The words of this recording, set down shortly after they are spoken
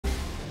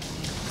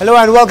Hello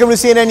and welcome to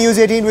CNN News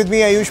 18 with me,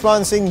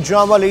 Ayushman Singh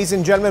Jama. Ladies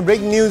and gentlemen,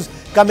 breaking news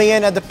coming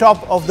in at the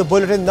top of the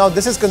bulletin. Now,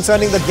 this is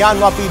concerning the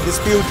Gyanvapi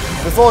dispute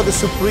before the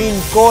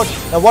Supreme Court.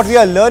 Now, what we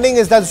are learning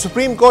is that the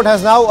Supreme Court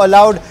has now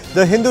allowed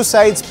the Hindu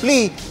side's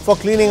plea for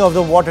cleaning of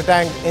the water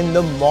tank in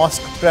the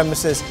mosque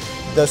premises.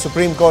 The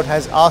Supreme Court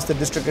has asked the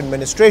district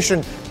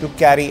administration to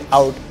carry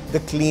out the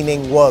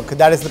cleaning work.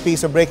 That is the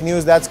piece of breaking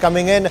news that's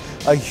coming in.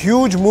 A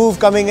huge move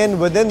coming in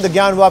within the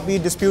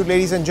Gyanvapi dispute,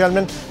 ladies and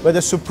gentlemen, where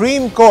the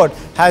Supreme Court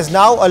has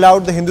now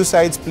allowed the Hindu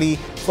side's plea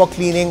for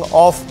cleaning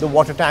of the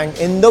water tank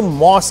in the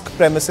mosque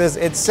premises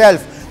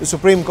itself. The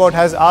Supreme Court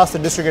has asked the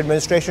district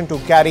administration to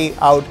carry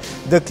out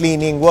the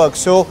cleaning work.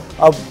 So,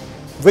 a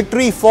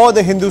victory for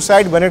the Hindu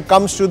side when it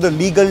comes to the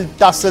legal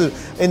tussle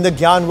in the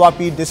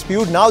Gyanvapi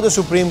dispute. Now the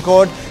Supreme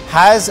Court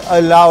has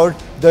allowed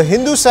the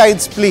Hindu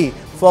side's plea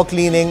for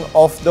cleaning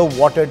of the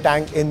water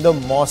tank in the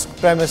mosque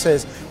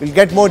premises. We'll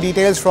get more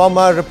details from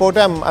our reporter.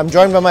 I'm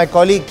joined by my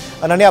colleague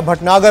Ananya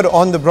Bhatnagar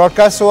on the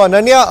broadcast. So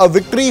Ananya, a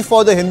victory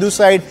for the Hindu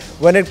side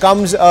when it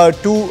comes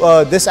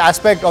to this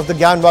aspect of the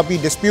Gyanvapi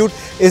dispute.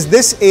 Is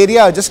this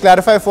area, just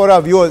clarify for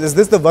our viewers, is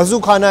this the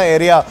Wazukhana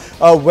area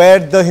where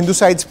the Hindu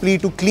side's plea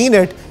to clean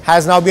it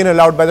has now been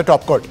allowed by the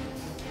top court?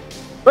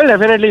 Well,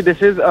 definitely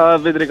this is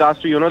with regards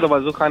to, the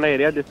Wazukhana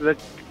area. This is a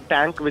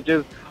tank which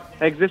is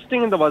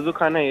existing in the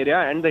Wazukhana area,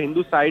 and the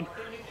Hindu side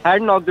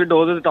had knocked the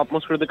doors of the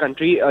topmost court of the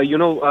country,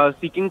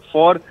 seeking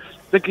for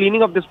the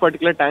cleaning of this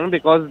particular tank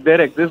because there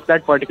exists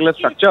that particular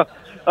structure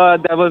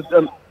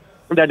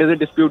that is a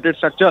disputed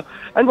structure.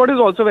 And what is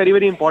also very,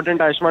 very important,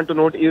 Ayushman, to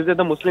note is that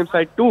the Muslim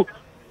side too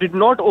did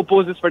not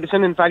oppose this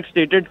petition. In fact,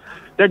 stated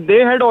that they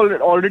had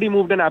already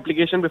moved an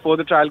application before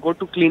the trial court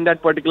to clean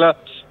that particular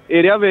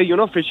area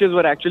where, fishes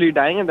were actually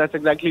dying, and that's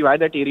exactly why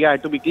that area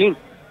had to be cleaned.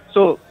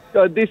 So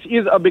this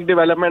is a big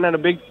development and a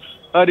big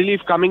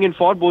relief coming in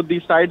for both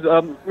these sides.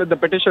 The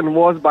petition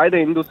was by the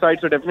Hindu side,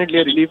 so definitely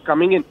a relief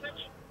coming in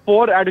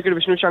for Advocate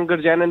Vishnu Shankar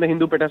Jain and the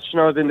Hindu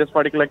petitioners in this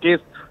particular case,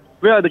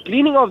 where the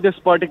cleaning of this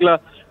particular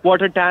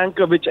water tank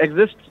which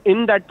exists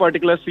in that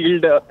particular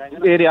sealed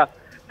area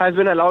has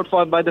been allowed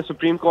for by the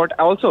Supreme Court.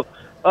 Also,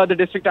 the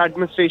district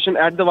administration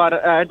at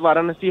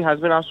Varanasi has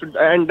been asked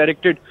and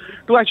directed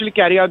to actually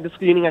carry out this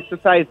cleaning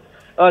exercise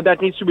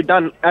that needs to be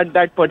done at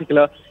that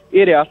particular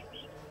area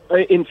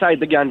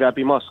inside the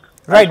Gyanvapi mosque.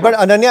 Right, but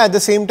Ananya, at the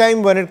same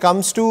time, when it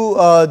comes to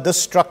the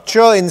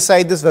structure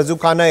inside this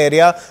Wazukhana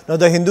area, now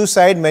the Hindu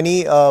side,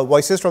 many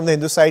voices from the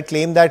Hindu side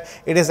claim that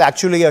it is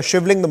actually a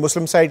shivling. The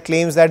Muslim side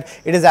claims that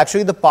it is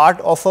actually the part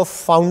of a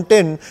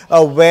fountain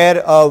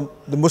where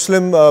the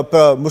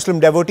Muslim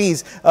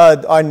devotees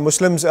and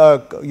Muslims,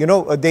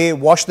 they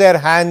wash their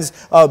hands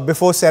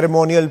before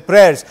ceremonial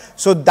prayers.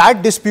 So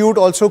that dispute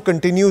also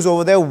continues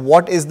over there.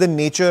 What is the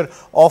nature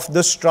of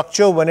the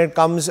structure when it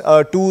comes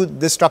to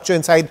this structure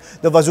inside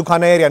the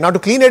Wazukhana area? Now, to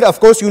clean it, of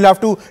course, you'll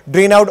have to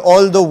drain out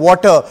all the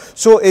water.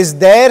 So is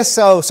there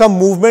some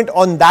movement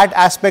on that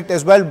aspect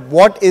as well?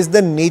 What is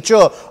the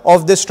nature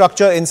of this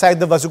structure inside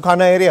the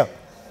Wazukhana area?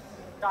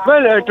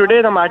 Well,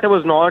 today the matter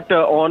was not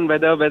on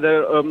whether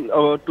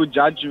to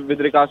judge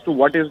with regards to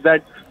what is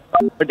that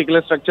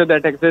particular structure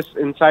that exists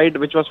inside,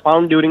 which was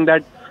found during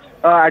that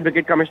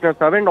Advocate Commissioner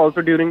survey and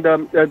also during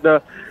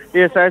the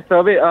ASI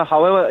survey.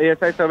 However,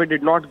 ASI survey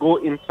did not go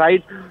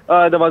inside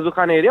the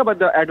Wazukhana area, but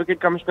the Advocate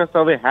Commissioner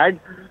survey had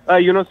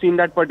seen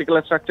that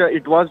particular structure.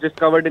 It was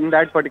discovered in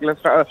that particular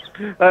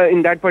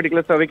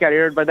survey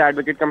carried out by the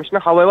Advocate Commissioner.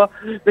 However,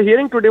 the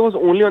hearing today was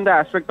only on the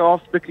aspect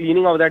of the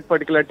cleaning of that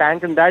particular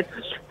tank, and that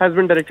has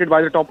been directed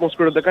by the topmost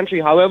court of the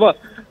country. However,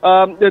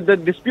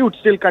 the dispute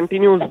still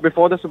continues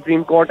before the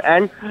Supreme Court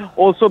and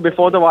also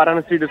before the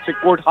Varanasi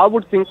District Court. How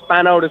would things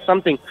pan out is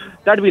something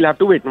that we'll have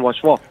to wait and watch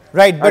for.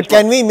 Right, but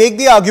can we make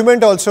the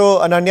argument also,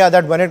 Ananya,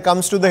 that when it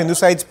comes to the Hindu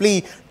side's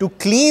plea to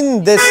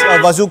clean this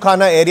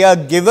Wazukhana area,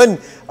 given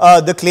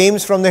the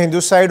claims from the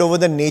Hindu side over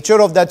the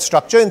nature of that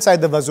structure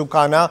inside the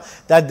Wazukhana,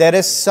 that there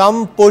is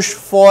some push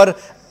for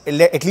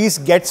at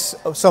least gets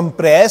some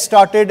prayer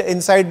started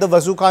inside the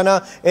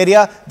Wazukhana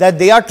area, that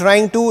they are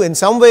trying to, in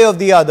some way or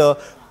the other,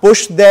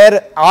 push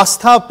their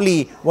Astha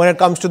plea when it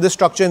comes to this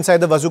structure inside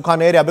the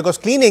Wazukhana area, because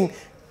cleaning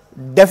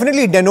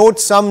definitely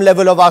denotes some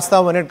level of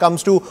Astha when it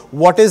comes to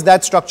what is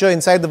that structure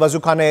inside the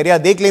Wazukhana area.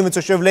 They claim it's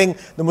a shivling.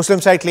 The Muslim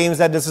side claims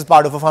that this is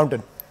part of a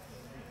fountain.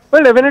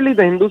 Well, definitely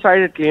the Hindu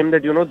side had claimed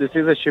that, this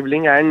is a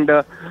shivling, and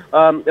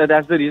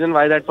that's the reason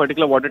why that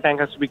particular water tank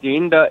has to be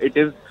cleaned. It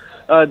is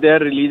their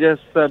religious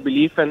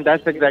belief, and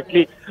that's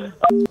exactly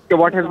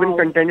what has been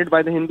contended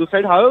by the Hindu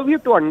side. However, we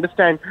have to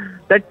understand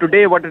that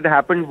today what had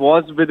happened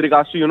was with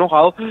regards to,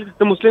 how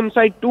the Muslim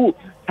side too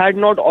had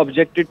not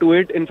objected to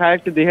it. In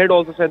fact, they had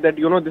also said that,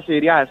 this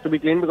area has to be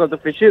cleaned because the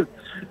fishes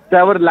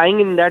that were lying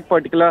in that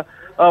particular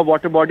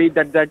water body,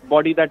 that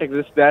body that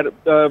exists there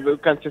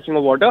consisting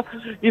of water,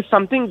 is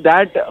something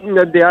that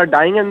they are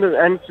dying,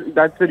 and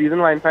that's the reason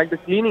why, in fact, the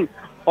cleaning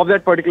of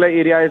that particular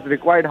area is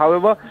required.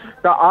 However,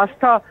 the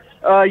Astha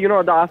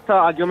the Astha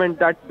argument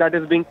that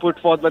is being put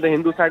forth by the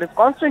Hindu side has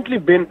constantly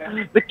been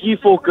the key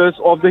focus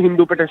of the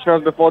Hindu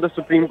petitioners before the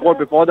Supreme Court,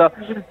 before the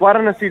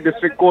Varanasi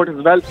District Court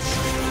as well.